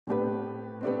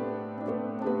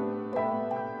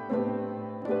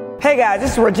Hey guys,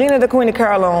 this is Regina, the Queen of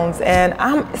Car Loans, and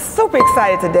I'm super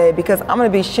excited today because I'm going to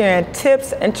be sharing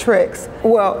tips and tricks.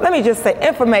 Well, let me just say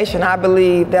information I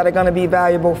believe that are going to be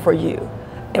valuable for you.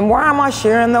 And why am I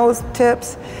sharing those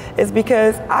tips? It's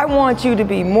because I want you to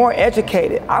be more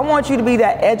educated. I want you to be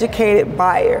that educated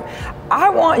buyer. I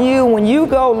want you, when you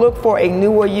go look for a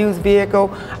new or used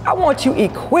vehicle, I want you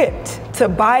equipped to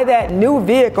buy that new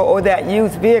vehicle or that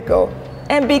used vehicle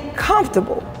and be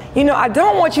comfortable. You know, I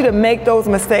don't want you to make those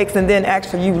mistakes and then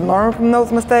actually you learn from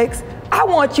those mistakes. I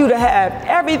want you to have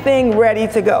everything ready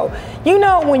to go. You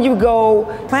know, when you go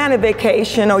plan a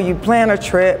vacation or you plan a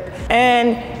trip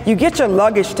and you get your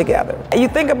luggage together, and you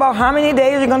think about how many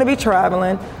days you're going to be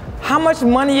traveling, how much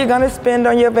money you're going to spend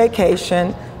on your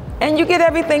vacation, and you get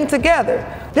everything together.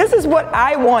 This is what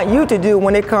I want you to do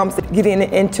when it comes to getting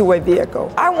into a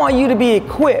vehicle. I want you to be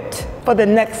equipped for the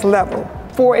next level.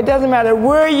 For it doesn't matter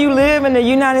where you live in the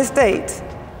United States,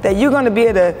 that you're going to be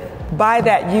able to buy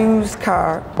that used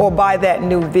car or buy that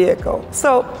new vehicle.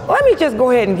 So let me just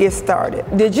go ahead and get started.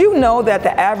 Did you know that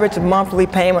the average monthly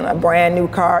payment on a brand new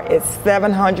car is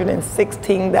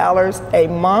 $716 a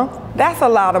month? That's a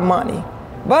lot of money.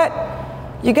 But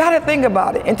you got to think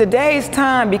about it. In today's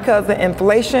time, because of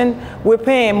inflation, we're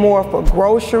paying more for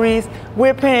groceries,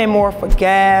 we're paying more for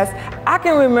gas. I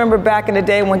can remember back in the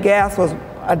day when gas was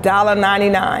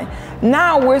 $1.99.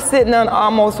 Now we're sitting on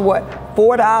almost what,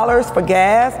 $4 for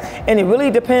gas, and it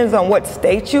really depends on what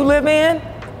state you live in.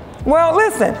 Well,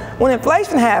 listen, when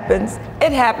inflation happens,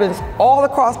 it happens all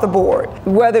across the board,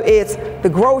 whether it's the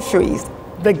groceries,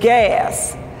 the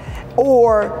gas,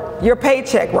 or your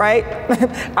paycheck, right?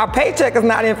 Our paycheck is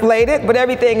not inflated, but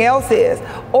everything else is.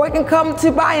 Or it can come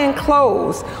to buying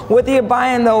clothes, whether you're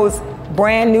buying those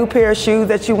brand new pair of shoes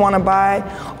that you want to buy,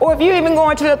 or if you're even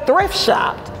going to the thrift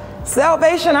shop,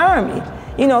 Salvation Army.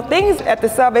 You know, things at the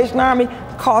Salvation Army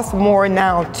cost more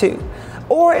now too.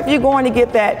 Or if you're going to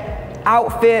get that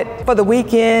outfit for the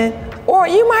weekend, or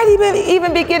you might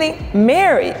even be getting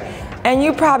married. And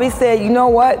you probably said, you know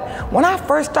what, when I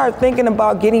first started thinking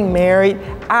about getting married,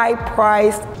 I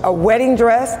priced a wedding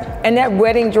dress, and that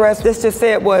wedding dress, let's just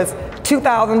say it was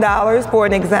 $2,000 for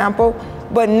an example.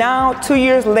 But now, 2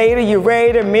 years later, you're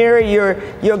ready to marry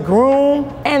your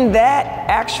groom, and that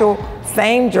actual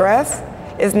same dress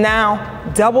is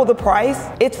now double the price.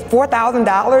 It's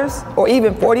 $4,000 or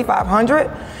even $4,500.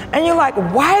 And you're like,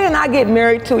 why didn't I get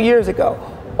married 2 years ago?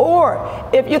 Or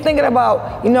if you're thinking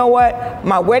about, you know what,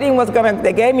 my wedding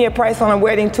they gave me a price on a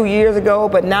wedding 2 years ago,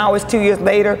 but now it's 2 years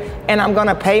later and I'm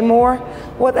gonna pay more.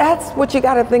 Well, that's what you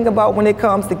gotta think about when it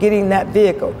comes to getting that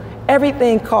vehicle.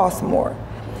 Everything costs more.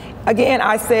 Again,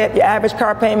 I said your average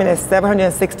car payment is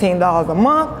 $716 a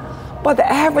month, but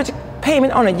the average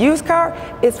payment on a used car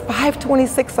is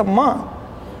 $526 a month.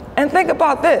 And think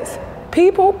about this,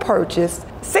 people purchased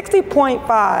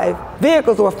 60.5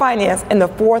 vehicles were financed in the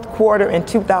fourth quarter in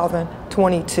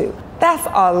 2022. That's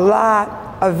a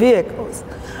lot of vehicles.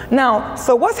 Now,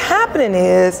 so what's happening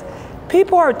is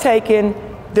people are taking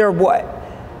their what?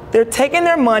 They're taking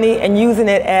their money and using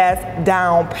it as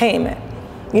down payment.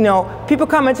 You know, people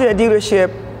come into the dealership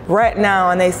right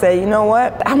now and they say, you know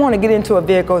what, I want to get into a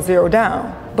vehicle zero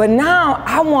down. But now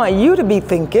I want you to be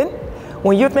thinking,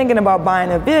 when you're thinking about buying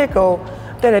a vehicle,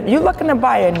 that if you're looking to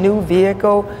buy a new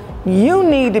vehicle, you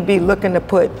need to be looking to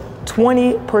put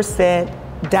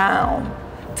 20% down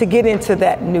to get into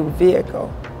that new vehicle.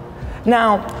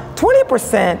 Now,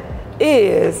 20%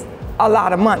 is a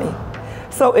lot of money.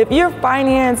 So if you're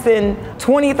financing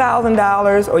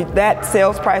 $20,000 or that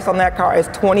sales price on that car is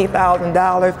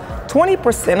 $20,000,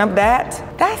 20% of that,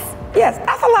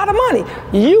 that's a lot of money.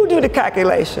 You do the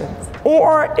calculations.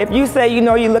 Or if you say, you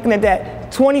know, you're looking at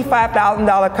that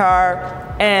 $25,000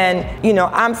 car and, you know,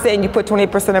 I'm saying you put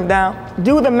 20% of down,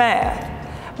 do the math.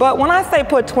 But when I say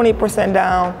put 20%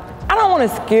 down, I don't want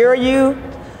to scare you,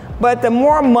 but the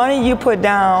more money you put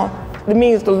down, it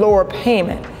means the lower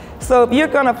payment. So if you're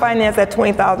going to finance that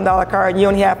 $20,000 car and you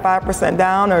only have 5%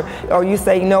 down, or you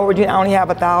say, no, Regina, I only have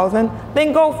 $1,000,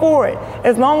 then go for it.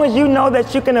 As long as you know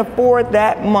that you can afford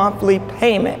that monthly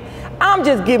payment. I'm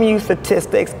just giving you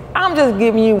statistics. I'm just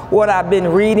giving you what I've been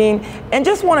reading and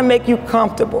just want to make you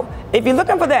comfortable. If you're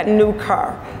looking for that new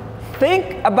car,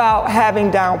 think about having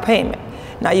down payment.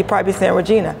 Now you're probably saying,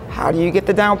 Regina, how do you get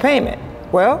the down payment?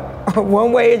 Well,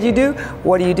 one way is you do.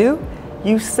 What do?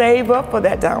 You save up for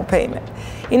that down payment.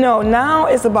 You know, now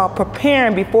it's about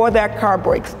preparing before that car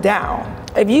breaks down.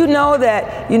 If you know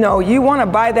that, you know, you want to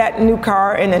buy that new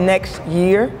car in the next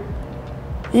year,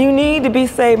 you need to be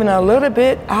saving a little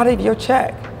bit out of your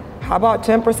check. How about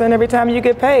 10% every time you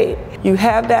get paid? You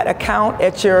have that account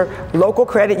at your local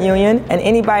credit union, and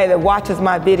anybody that watches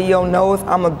my video knows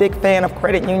I'm a big fan of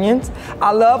credit unions.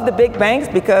 I love the big banks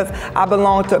because I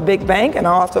belong to a big bank and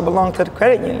I also belong to the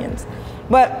credit unions.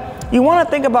 But you want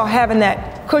to think about having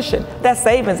that cushion, that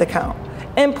savings account,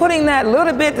 and putting that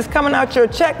little bit that's coming out your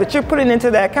check that you're putting into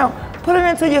that account, put it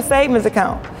into your savings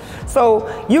account.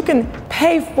 So you can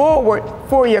pay forward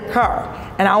for your car.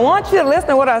 And I want you to listen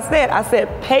to what I said. I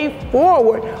said pay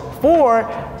forward for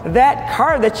that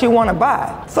car that you want to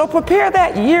buy. So prepare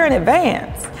that year in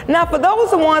advance. Now, for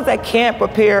those ones that can't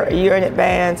prepare a year in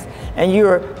advance and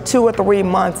you're 2 or 3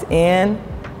 months in,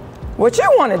 what you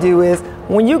want to do is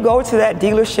when you go to that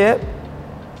dealership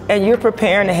and you're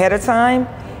preparing ahead of time,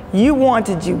 you want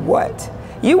to do what?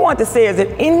 You want to say, is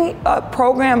there any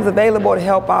programs available to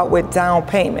help out with down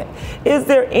payment? Is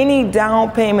there any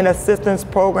down payment assistance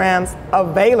programs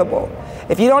available?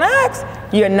 If you don't ask,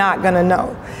 you're not gonna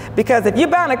know. Because if you're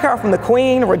buying a car from the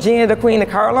Queen, Regina, the Queen of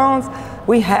Car Loans,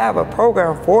 we have a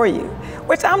program for you,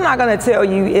 which I'm not gonna tell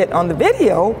you it on the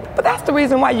video, but that's the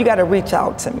reason why you gotta reach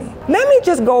out to me. Let me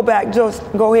just go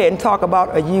ahead and talk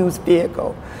about a used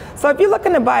vehicle. So if you're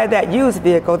looking to buy that used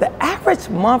vehicle, the average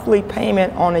monthly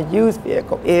payment on a used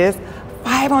vehicle is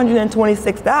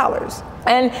 $526.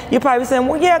 And you're probably saying,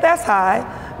 well, yeah, that's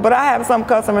high, but I have some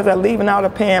customers that are leaving out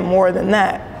of paying more than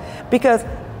that. Because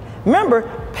remember,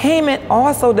 payment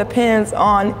also depends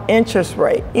on interest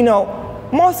rate. You know,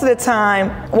 most of the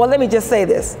time, well, let me just say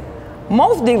this.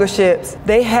 Most dealerships,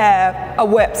 they have a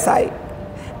website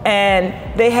and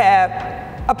they have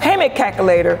a payment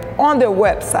calculator on their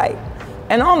website.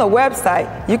 And on the website,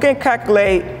 you can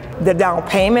calculate the down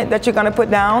payment that you're gonna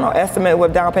put down or estimate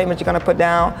what down payment you're gonna put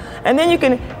down. And then you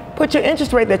can put your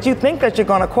interest rate that you think that you're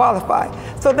gonna qualify.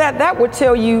 So that would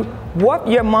tell you what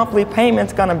your monthly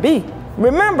payment's gonna be.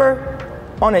 Remember,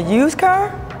 on a used car,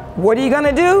 what are you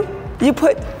gonna do? You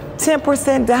put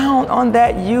 10% down on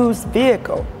that used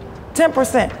vehicle.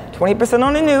 10%, 20%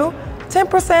 on the new,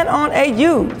 10% on a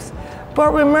used.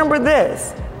 But remember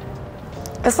this,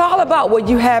 it's all about what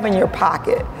you have in your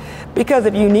pocket. Because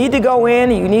if you need to go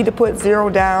in and you need to put 0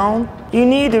 down, you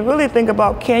need to really think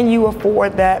about, can you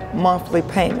afford that monthly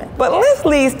payment? But this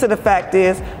leads to the fact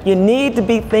is, you need to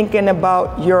be thinking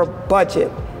about your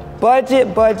budget.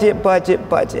 Budget, budget, budget,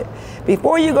 budget.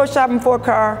 Before you go shopping for a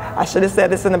car, I should have said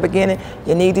this in the beginning,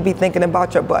 you need to be thinking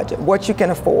about your budget, what you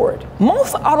can afford.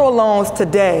 Most auto loans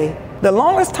today, the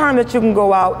longest term that you can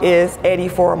go out is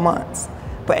 84 months.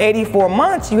 For 84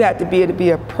 months, you have to be able to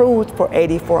be approved for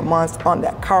 84 months on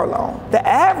that car loan. The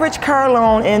average car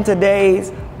loan in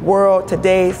today's world,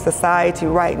 today's society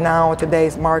right now,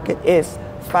 today's market is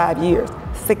 5 years,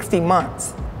 60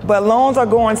 months. But loans are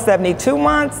going 72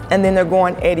 months and then they're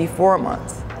going 84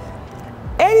 months.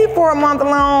 84-month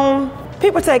loan,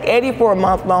 people take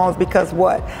 84-month loans because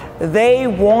what? They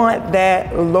want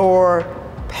that lower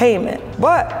payment.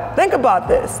 But think about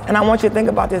this, and I want you to think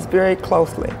about this very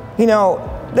closely. You know,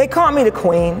 they call me the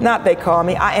Queen, not they call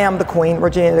me, I am the Queen,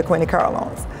 Regina, the Queen of Car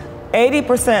Loans.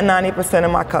 80%, 90%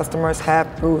 of my customers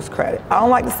have bruised credit. I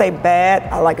don't like to say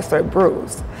bad, I like to say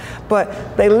bruised.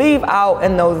 But they leave out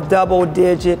in those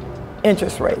double-digit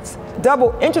interest rates.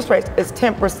 Double interest rates is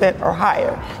 10% or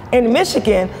higher. In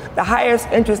Michigan, the highest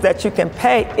interest that you can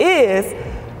pay is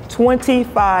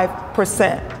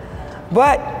 25%.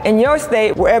 But in your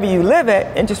state, wherever you live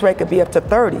at, interest rate could be up to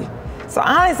 30. So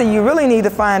honestly, you really need to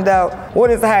find out what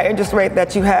is the high interest rate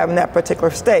that you have in that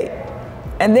particular state.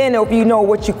 And then if you know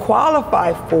what you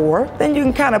qualify for, then you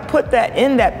can kind of put that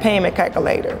in that payment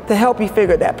calculator to help you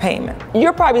figure that payment.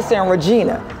 You're probably saying,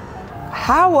 Regina,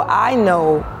 how will I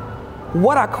know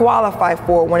what I qualify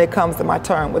for when it comes to my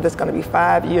term, whether it's going to be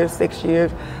 5 years, 6 years,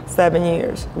 7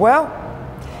 years? Well,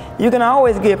 you can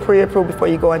always get pre-approved before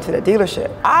you go into the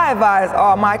dealership. I advise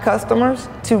all my customers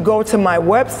to go to my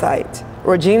website,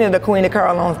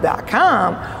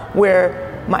 ReginaTheQueenOfCarLoans.com,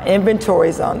 where my inventory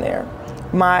is on there,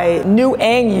 my new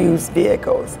and used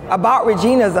vehicles, About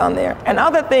Regina's on there, and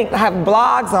other things. I have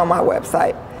blogs on my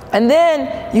website. And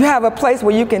then you have a place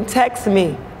where you can text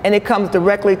me and it comes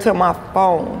directly to my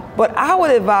phone. But I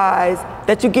would advise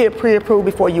that you get pre-approved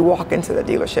before you walk into the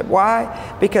dealership.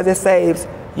 Why? Because it saves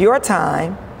your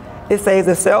time, it saves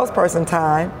the salesperson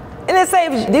time, and it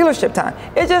saves dealership time.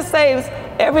 It just saves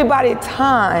everybody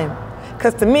time.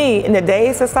 Because to me, in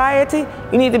today's society,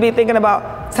 you need to be thinking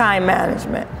about time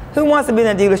management. Who wants to be in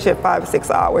a dealership 5 or 6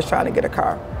 hours trying to get a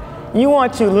car? You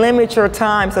want to limit your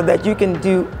time so that you can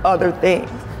do other things.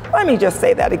 Let me just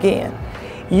say that again.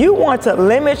 You want to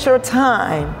limit your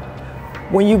time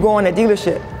when you go in a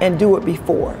dealership and do it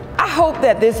before. I hope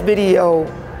that this video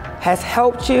has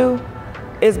helped you.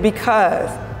 Is because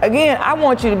again, I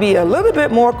want you to be a little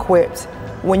bit more equipped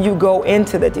when you go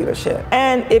into the dealership.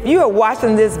 And if you are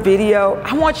watching this video,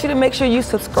 I want you to make sure you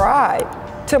subscribe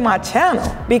to my channel,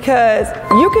 because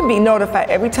you can be notified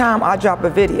every time I drop a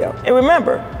video. And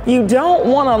remember, you don't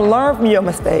want to learn from your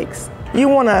mistakes. You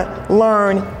want to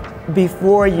learn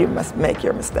before you must make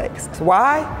your mistakes.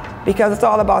 Why? Because it's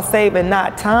all about saving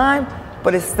not time,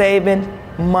 but it's saving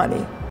money.